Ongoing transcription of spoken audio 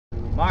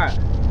Mara,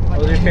 what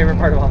was your favorite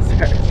part of All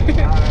Stars?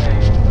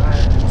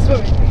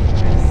 Swimming.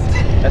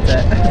 That's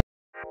it.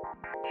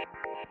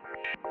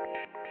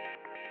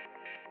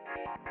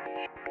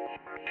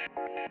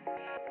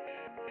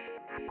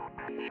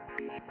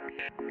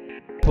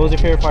 What was your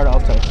favorite part of All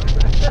Stars?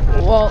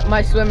 Well,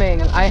 my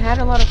swimming. I had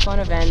a lot of fun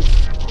events.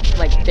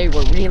 Like, they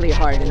were really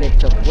hard and it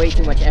took way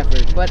too much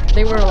effort, but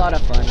they were a lot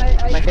of fun.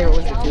 My favorite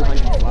was the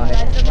 200 slide.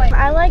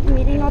 I like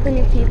meeting all the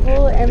new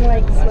people and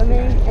like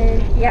swimming,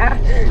 and yeah.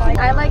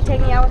 I like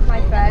taking out with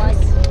my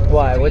friends.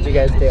 Why? What'd you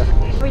guys do?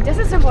 We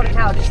disassembled a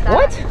couch.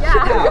 What?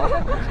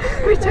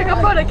 Yeah. We took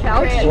apart a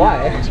couch.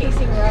 Why?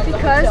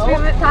 Because we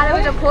thought it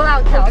was a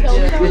pull-out couch.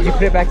 Did you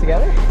put it back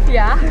together?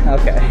 Yeah.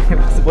 Okay.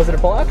 Was it a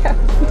pull-out couch?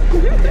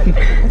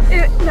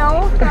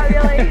 No, not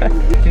really.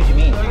 Who'd you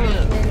meet?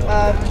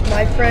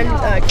 My friend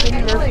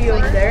Coleman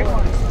over there,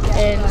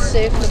 and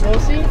Safe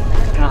Nabosi,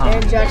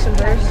 and Jackson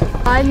Burrs.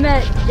 I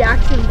met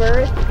Jackson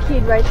Burr, the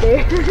kid right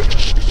there.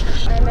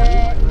 I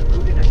met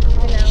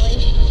Finale.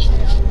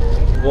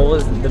 What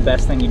was the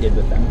best thing you did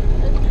with them?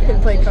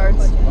 And play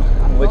cards.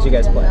 What'd you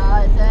guys play?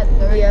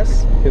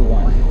 Yes. Who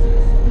won?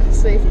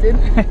 Safe did.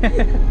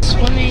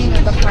 Swimming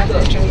the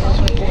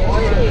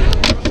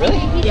 500.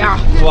 Really? Yeah.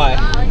 Why?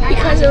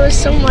 Because it was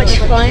so much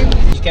fun.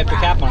 You kept your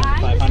cap on at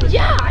 500.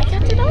 Yeah, I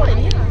kept it on,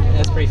 yeah.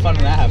 That's pretty fun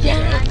when that happens.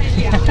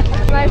 Yeah.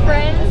 My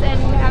friends and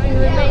having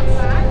roommates.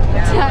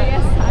 I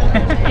guess.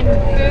 And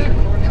food.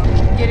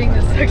 Getting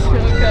the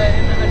sectional cut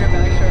in the 100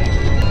 back short.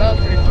 That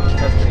was pretty fun.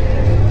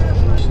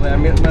 Actually, I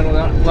met a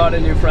lot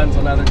of new friends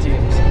on other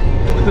teams.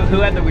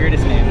 Who had the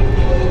weirdest name?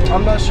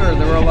 I'm not sure.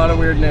 There were a lot of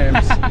weird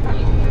names.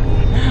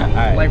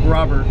 Alright. Like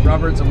Robert.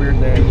 Robert's a weird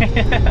name.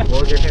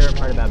 What was your favorite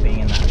part about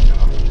being in that show?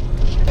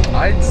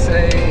 I'd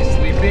say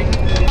sleeping.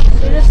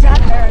 We just sat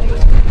there and we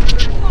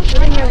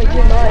didn't really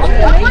do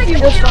much.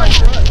 It was fun.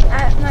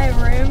 At my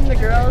room, the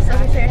girls, like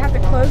I say, have to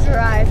close their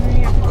eyes and then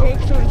you have to take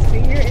someone's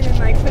finger and then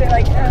like put it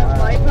like a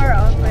light bar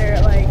on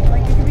there, like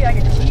it could be like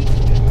a cheek.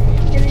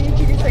 And then you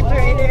could just like put it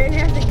right there and you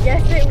have to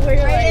guess it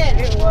where like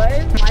it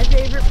was. My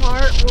favorite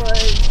part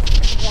was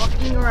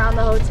walking around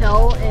the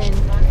hotel and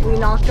we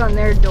knocked on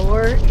their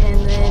door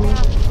and then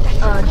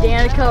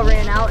Danica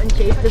ran out and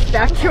chased us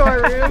back to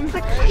our room.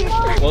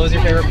 What was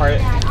your favorite part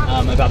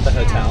about the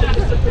hotel?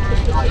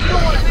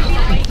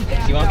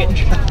 You won't get in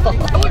trouble.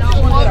 would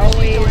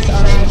always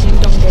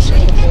don't get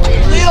with the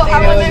boys. And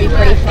it would be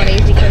pretty funny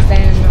because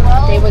then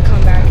they would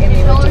come back and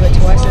they would do it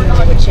to us and then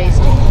they would chase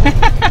me.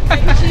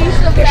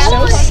 They're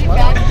so slow.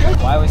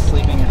 Why was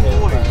sleeping your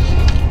favorite part?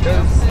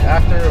 Because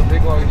after a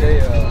big long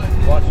day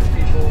watching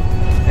people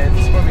and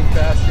swimming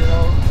fast, you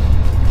know,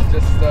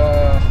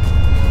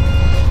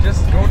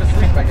 just going to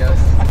sleep, I guess.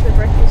 The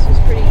breakfast was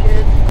pretty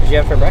good. What did you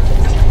have for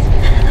breakfast?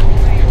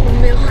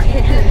 Milk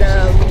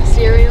and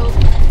cereal.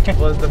 What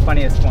was the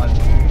funniest one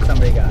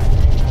somebody got?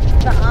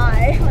 The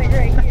eye, like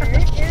right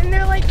here. And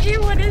they're like,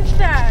 ew, what is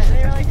that? And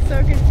they're like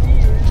so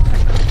confused.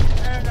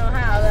 I don't know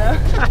how though.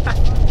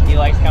 He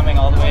liked coming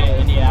all the way to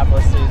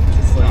Indianapolis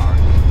to sleep.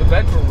 The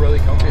beds were really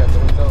comfy at the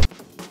hotel.